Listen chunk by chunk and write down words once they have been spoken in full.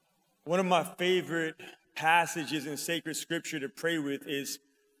One of my favorite passages in sacred scripture to pray with is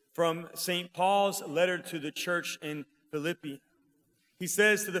from St. Paul's letter to the church in Philippi. He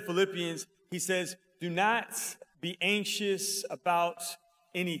says to the Philippians, he says, "Do not be anxious about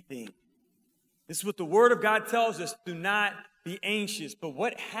anything." This is what the Word of God tells us, do not be anxious. But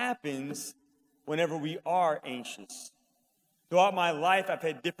what happens whenever we are anxious? Throughout my life, I've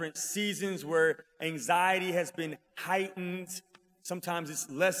had different seasons where anxiety has been heightened. Sometimes it's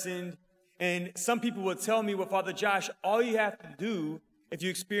lessened. And some people will tell me, well, Father Josh, all you have to do if you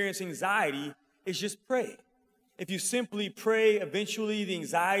experience anxiety is just pray. If you simply pray, eventually the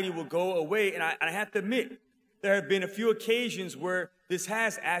anxiety will go away. And I have to admit, there have been a few occasions where this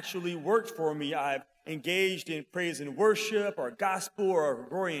has actually worked for me. I've engaged in praise and worship or gospel or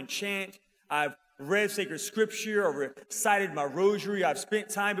Gregorian chant. I've read sacred scripture or recited my rosary. I've spent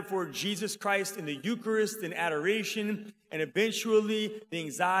time before Jesus Christ in the Eucharist in adoration, and eventually the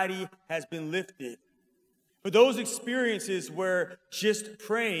anxiety has been lifted. But those experiences where just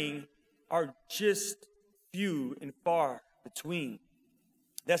praying are just few and far between.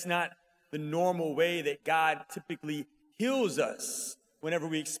 That's not the normal way that God typically heals us whenever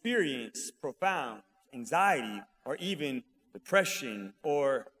we experience profound anxiety or even depression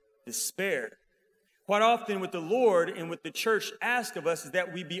or despair. Quite often what the Lord and what the church ask of us is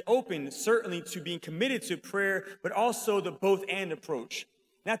that we be open, certainly, to being committed to prayer, but also the both and approach,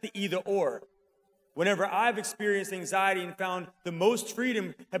 not the either or. Whenever I've experienced anxiety and found the most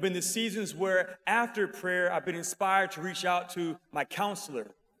freedom have been the seasons where after prayer I've been inspired to reach out to my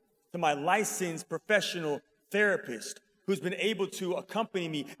counselor, to my licensed professional therapist who's been able to accompany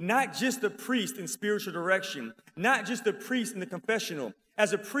me, not just a priest in spiritual direction, not just a priest in the confessional.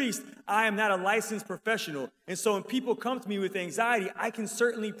 As a priest, I am not a licensed professional. And so when people come to me with anxiety, I can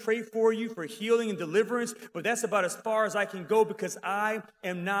certainly pray for you for healing and deliverance, but that's about as far as I can go because I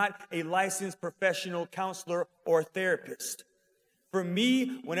am not a licensed professional counselor or therapist. For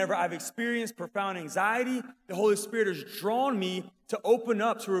me, whenever I've experienced profound anxiety, the Holy Spirit has drawn me to open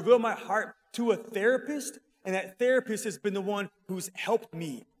up, to reveal my heart to a therapist. And that therapist has been the one who's helped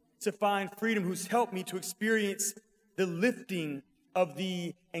me to find freedom, who's helped me to experience the lifting of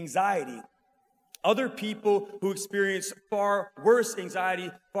the anxiety. Other people who experience far worse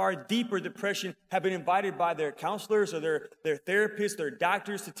anxiety, far deeper depression, have been invited by their counselors or their therapists, their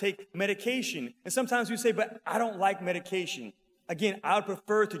doctors to take medication. And sometimes we say, but I don't like medication. Again, I would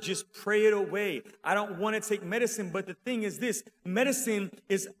prefer to just pray it away. I don't want to take medicine, but the thing is this, medicine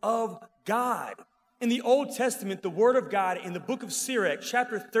is of God. In the Old Testament, the Word of God, in the book of Sirach,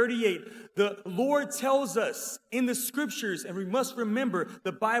 chapter 38, the Lord tells us in the Scriptures, and we must remember,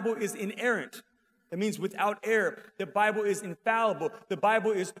 the Bible is inerrant. That means without error. The Bible is infallible. The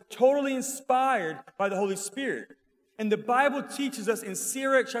Bible is totally inspired by the Holy Spirit. And the Bible teaches us in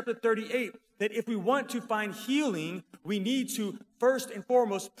Sirach, chapter 38, that if we want to find healing, we need to first and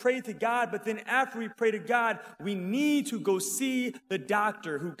foremost pray to God, but then after we pray to God, we need to go see the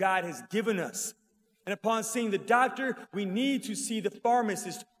doctor who God has given us. And upon seeing the doctor, we need to see the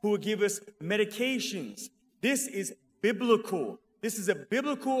pharmacist who will give us medications. This is biblical. This is a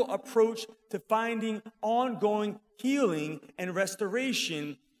biblical approach to finding ongoing healing and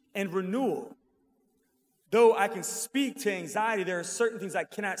restoration and renewal. Though I can speak to anxiety, there are certain things I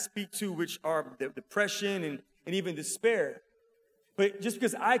cannot speak to, which are depression and even despair. But just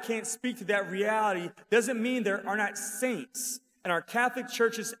because I can't speak to that reality doesn't mean there are not saints in our Catholic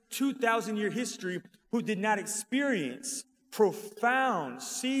Church's 2,000-year history who did not experience profound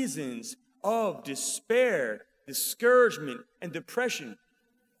seasons of despair, discouragement, and depression.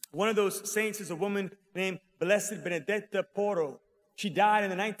 One of those saints is a woman named Blessed Benedetta Porro. She died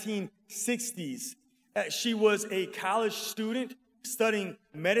in the 1960s. She was a college student studying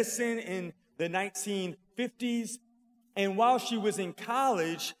medicine in the 1950s. And while she was in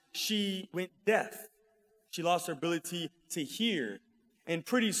college, she went deaf. She lost her ability to hear. And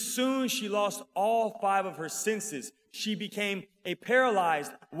pretty soon, she lost all 5 of her senses. She became a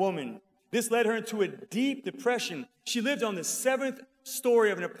paralyzed woman. This led her into a deep depression. She lived on the 7th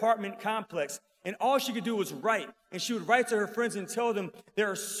story of an apartment complex, and all she could do was write. And she would write to her friends and tell them,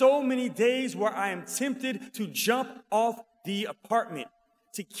 there are so many days where I am tempted to jump off the apartment,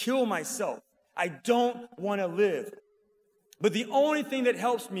 to kill myself. I don't want to live. But the only thing that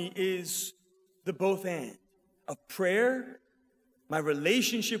helps me is the both and of prayer, my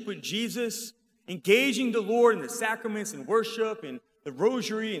relationship with Jesus, engaging the Lord in the sacraments and worship and the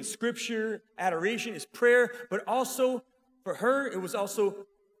rosary and scripture, adoration is prayer, but also for her, it was also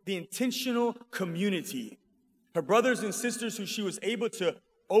the intentional community. Her brothers and sisters who she was able to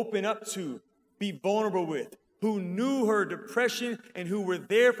open up to, be vulnerable with, who knew her depression and who were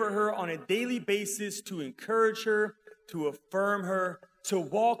there for her on a daily basis to encourage her, to affirm her, to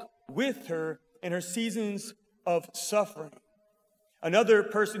walk with her in her seasons of suffering. Another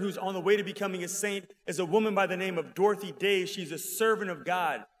person who's on the way to becoming a saint is a woman by the name of Dorothy Day. She's a servant of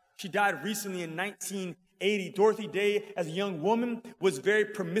God. She died recently in 1980. Dorothy Day, as a young woman, was very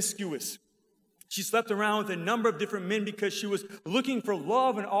promiscuous. She slept around with a number of different men because she was looking for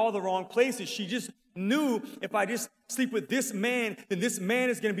love in all the wrong places. She just knew, if I just sleep with this man, then this man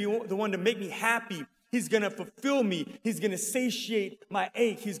is going to be the one to make me happy. He's going to fulfill me. He's going to satiate my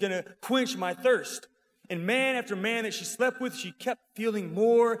ache. He's going to quench my thirst. And man after man that she slept with, she kept feeling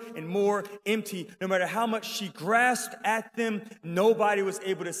more and more empty. No matter how much she grasped at them, nobody was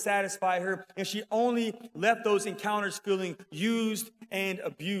able to satisfy her. And she only left those encounters feeling used and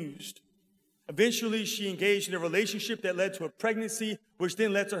abused. Eventually, she engaged in a relationship that led to a pregnancy, which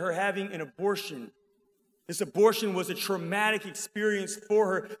then led to her having an abortion. This abortion was a traumatic experience for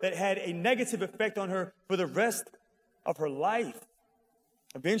her that had a negative effect on her for the rest of her life.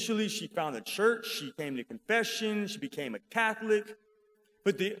 Eventually, she found a church. She came to confession. She became a Catholic.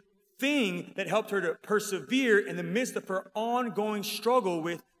 But the thing that helped her to persevere in the midst of her ongoing struggle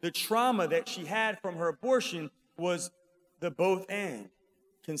with the trauma that she had from her abortion was the both and.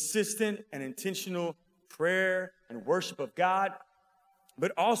 Consistent and intentional prayer and worship of God.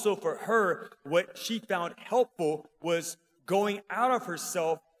 But also for her, what she found helpful was going out of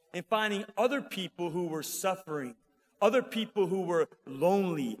herself and finding other people who were suffering, other people who were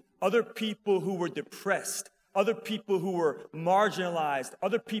lonely, other people who were depressed, other people who were marginalized,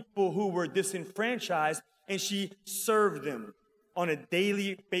 other people who were disenfranchised, and she served them on a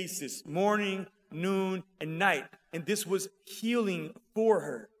daily basis, morning, noon, and night. And this was healing for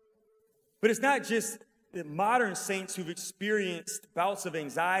her. But it's not just the modern saints who've experienced bouts of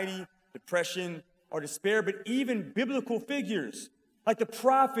anxiety, depression, or despair, but even biblical figures like the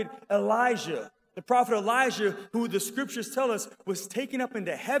prophet Elijah. The prophet Elijah, who the scriptures tell us was taken up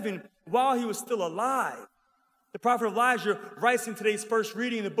into heaven while he was still alive. The prophet Elijah writes in today's first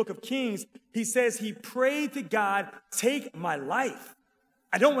reading in the book of Kings, he says he prayed to God, take my life.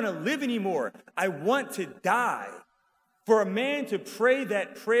 I don't want to live anymore. I want to die. For a man to pray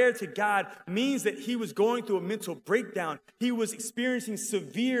that prayer to God means that he was going through a mental breakdown. He was experiencing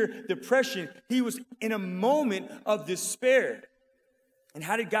severe depression. He was in a moment of despair. And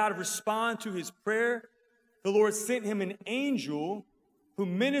how did God respond to his prayer? The Lord sent him an angel who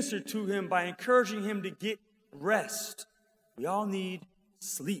ministered to him by encouraging him to get rest. We all need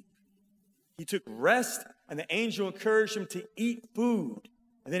sleep. He took rest, and the angel encouraged him to eat food.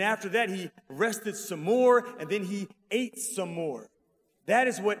 And then after that, he rested some more, and then he ate some more. That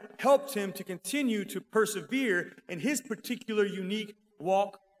is what helped him to continue to persevere in his particular unique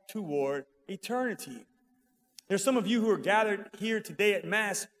walk toward eternity. There's some of you who are gathered here today at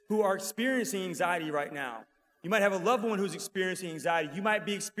Mass who are experiencing anxiety right now. You might have a loved one who's experiencing anxiety. You might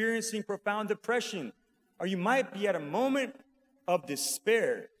be experiencing profound depression, or you might be at a moment of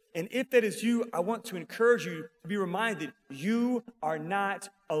despair. And if that is you, I want to encourage you to be reminded, you are not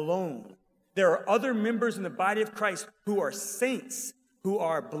alone. There are other members in the body of Christ who are saints, who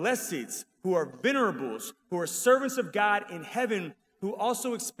are blesseds, who are venerables, who are servants of God in heaven, who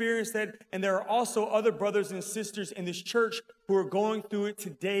also experience that. And there are also other brothers and sisters in this church who are going through it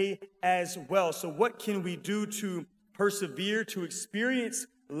today as well. So what can we do to persevere, to experience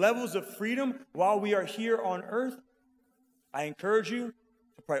levels of freedom while we are here on earth? I encourage you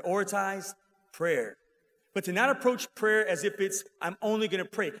to prioritize prayer, but to not approach prayer as if it's, I'm only going to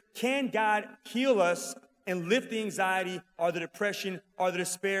pray. Can God heal us and lift the anxiety or the depression or the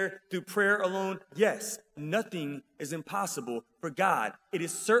despair through prayer alone? Yes, nothing is impossible for God. It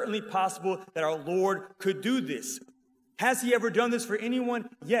is certainly possible that our Lord could do this. Has he ever done this for anyone?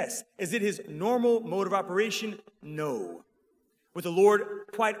 Yes. Is it his normal mode of operation? No. What the Lord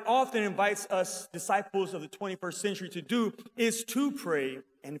quite often invites us, disciples of the 21st century, to do is to pray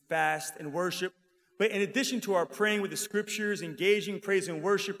and fast and worship. But in addition to our praying with the scriptures, engaging praise and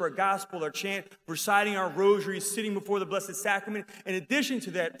worship, our gospel, our chant, reciting our rosary, sitting before the Blessed Sacrament, in addition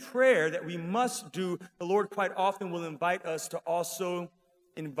to that prayer that we must do, the Lord quite often will invite us to also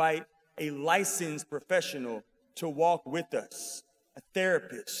invite a licensed professional to walk with us, a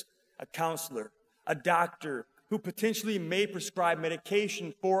therapist, a counselor, a doctor, who potentially may prescribe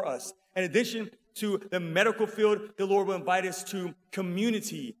medication for us. In addition to the medical field, the Lord will invite us to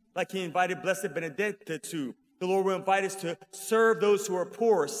community, like he invited Blessed Benedicta to. The Lord will invite us to serve those who are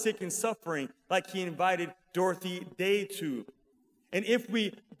poor, sick, and suffering, like he invited Dorothy Day to. And if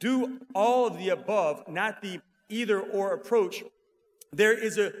we do all of the above, not the either or approach, there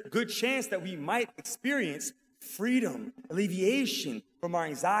is a good chance that we might experience freedom, alleviation from our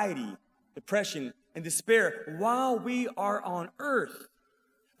anxiety, depression, and despair while we are on earth.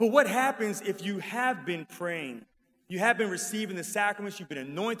 But what happens if you have been praying? You have been receiving the sacraments, you've been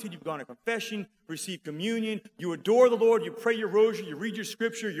anointed, you've gone to confession, received communion, you adore the Lord, you pray your rosary, you read your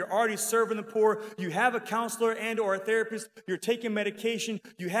scripture, you're already serving the poor, you have a counselor and or a therapist, you're taking medication,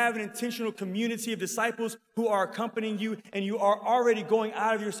 you have an intentional community of disciples who are accompanying you, and you are already going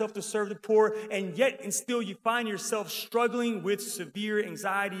out of yourself to serve the poor, and yet and still you find yourself struggling with severe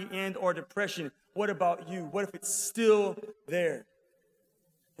anxiety and or depression. What about you? What if it's still there?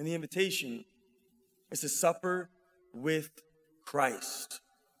 And the invitation is to suffer with Christ,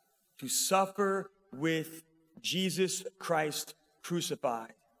 to suffer with Jesus Christ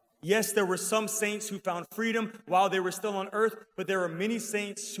crucified. Yes, there were some saints who found freedom while they were still on earth, but there are many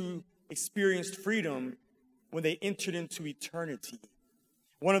saints who experienced freedom when they entered into eternity.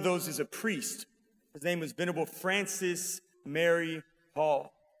 One of those is a priest. His name was Venerable Francis Mary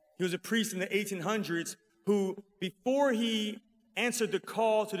Hall. He was a priest in the 1800s who, before he answered the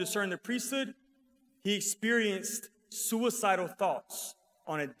call to discern the priesthood, he experienced suicidal thoughts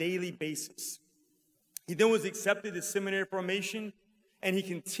on a daily basis. He then was accepted to seminary formation, and he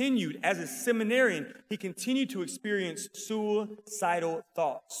continued, as a seminarian, he continued to experience suicidal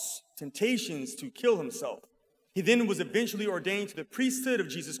thoughts, temptations to kill himself. He then was eventually ordained to the priesthood of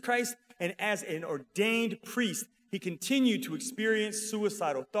Jesus Christ, and as an ordained priest, he continued to experience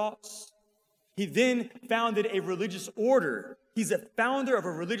suicidal thoughts. He then founded a religious order. He's a founder of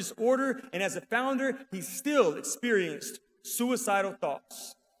a religious order, and as a founder, he still experienced suicidal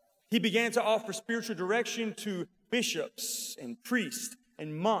thoughts. He began to offer spiritual direction to bishops and priests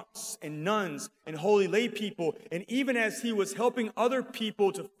and monks and nuns and holy lay people. And even as he was helping other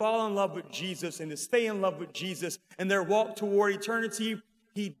people to fall in love with Jesus and to stay in love with Jesus and their walk toward eternity,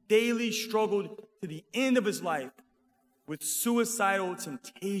 he daily struggled to the end of his life with suicidal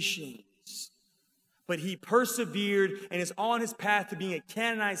temptations. But he persevered and is on his path to being a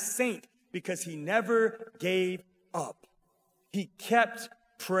canonized saint because he never gave up. He kept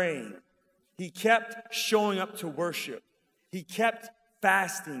praying. He kept showing up to worship. He kept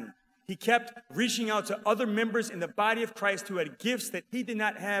fasting. He kept reaching out to other members in the body of Christ who had gifts that he did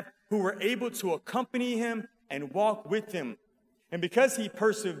not have, who were able to accompany him and walk with him. And because he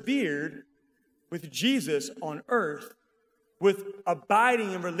persevered with Jesus on earth, with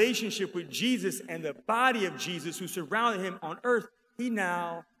abiding in relationship with Jesus and the body of Jesus who surrounded him on earth, he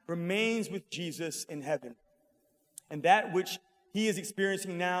now remains with Jesus in heaven. And that which he is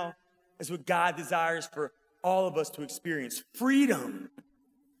experiencing now is what God desires for all of us to experience. Freedom.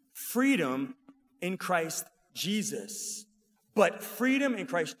 Freedom in Christ Jesus. But freedom in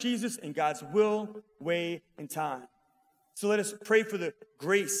Christ Jesus in God's will, way, and time. So let us pray for the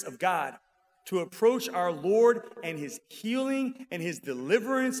grace of God to approach our Lord and his healing and his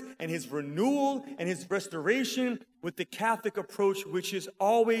deliverance and his renewal and his restoration with the Catholic approach, which is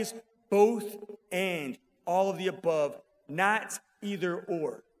always both and, all of the above, not either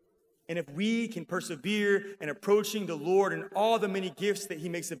or. And if we can persevere in approaching the Lord and all the many gifts that he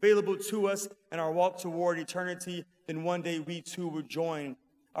makes available to us in our walk toward eternity, then one day we too will join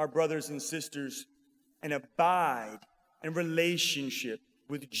our brothers and sisters and abide in relationship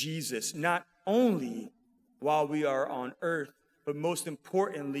with Jesus, not only while we are on earth, but most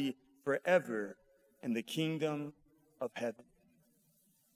importantly, forever in the kingdom of heaven.